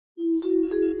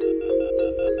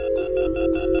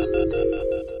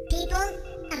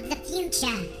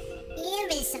adventure. Here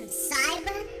is some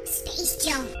cyber space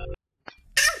junk.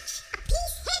 Ouch! A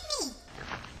piece hit me!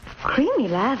 Creamy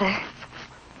lather.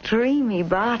 Dreamy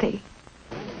body.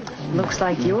 Looks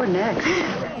like you're next.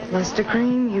 Luster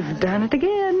Cream, you've done it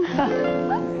again.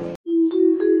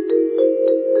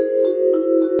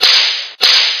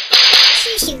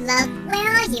 Shoo, love,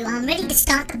 where are you? I'm ready to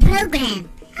start the program.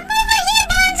 I'm over here,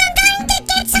 Bonds. I'm trying to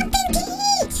get something to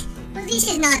eat. Well, this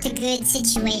is not a good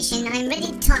situation. I'm ready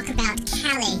to talk about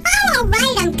Callie. Oh,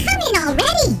 alright, I'm coming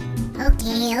already.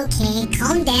 Okay,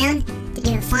 calm down. Did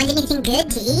you find anything good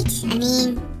to eat? I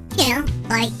mean, you know,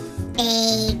 like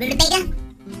a rutabaga?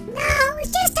 No,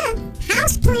 it's just a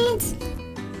houseplant.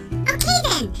 Okay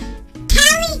then.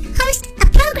 Callie hosts a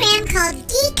program called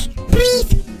Geek Brief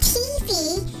TV,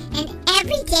 and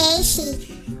every day she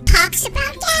talks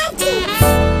about gadgets.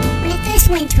 When I first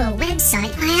went to a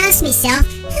website, I asked myself,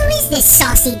 who is this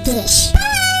saucy dish?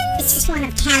 It's just one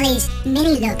of Callie's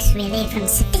many looks, really, from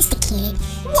sophisticated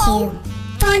to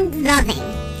fun-loving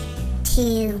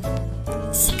to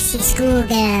sexy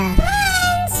schoolgirl.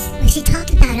 Well, she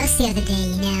talked about us the other day,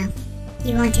 you know.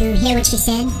 You want to hear what she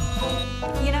said?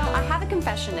 You know, I have a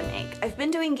confession to make. I've been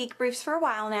doing Geek Briefs for a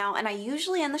while now, and I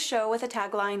usually end the show with a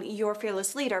tagline, "Your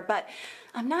fearless leader," but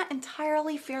I'm not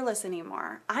entirely fearless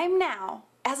anymore. I'm now,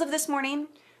 as of this morning,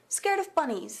 scared of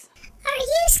bunnies. Are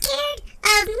you scared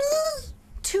of me?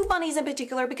 Two bunnies in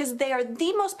particular, because they are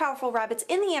the most powerful rabbits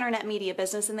in the internet media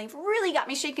business, and they've really got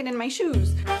me shaking in my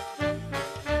shoes.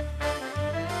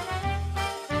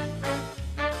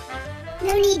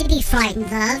 No need to be frightened,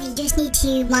 love. You just need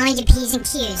to mind your P's and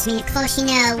Q's. I mean, of course, you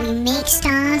know, we make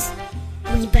stars,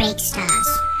 we break stars.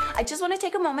 I just want to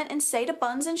take a moment and say to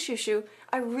Buns and Shushu,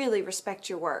 I really respect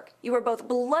your work. You are both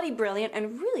bloody brilliant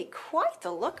and really quite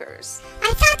the lookers.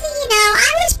 I thought that, you know,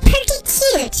 I was pretty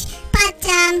cute, but,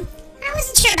 I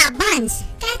wasn't sure about Buns.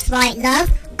 That's right,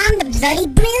 love. I'm the bloody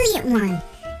brilliant one.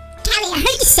 Callie, I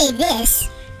heard you say this.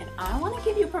 I want to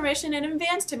give you permission in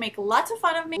advance to make lots of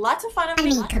fun of me. I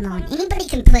mean, come on. Anybody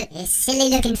can put this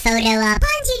silly-looking photo up.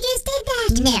 Buns, you just did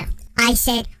that. No. I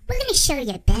said, we're going to show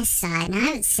your best side. And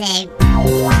I would say,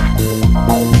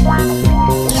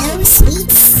 go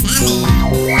sweet Sally.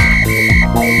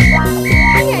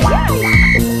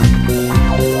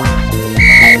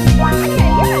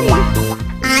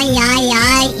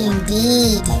 Aye,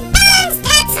 indeed. Buns,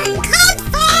 that's uncalled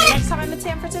for. Next time I'm in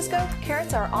San Francisco,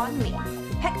 carrots are on me.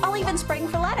 Heck, I'll even spring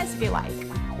for lettuce if you like. You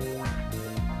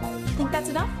think that's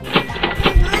enough?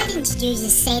 Why didn't you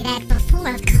just say that before?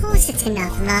 Of course it's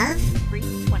enough, love.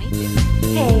 3:22.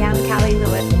 Hey, I'm Callie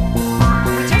Lewis. We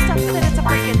just updated that it's a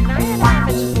freaking 9.5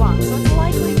 inches long, so it's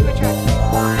likely to attract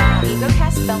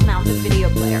EcoCast belt-mounted video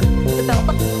player. The belt.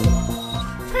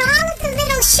 For all of the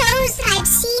little shows that I've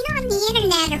seen on the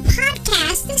internet or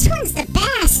podcasts, this one's the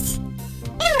best.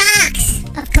 It rocks.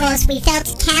 Of course, we felt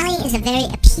Callie is a very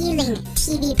appealing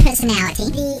TV personality.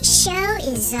 The show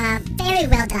is very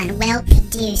well done, well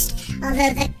produced.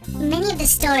 Although many of the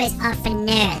stories are for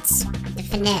nerds. They're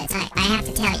for nerds, I have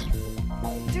to tell you.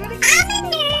 I'm a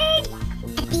nerd!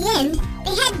 At the end,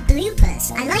 they had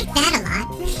bloopers. I like that a lot.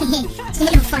 It's a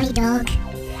little funny dog.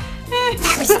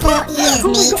 That was 4 years,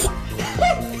 mate.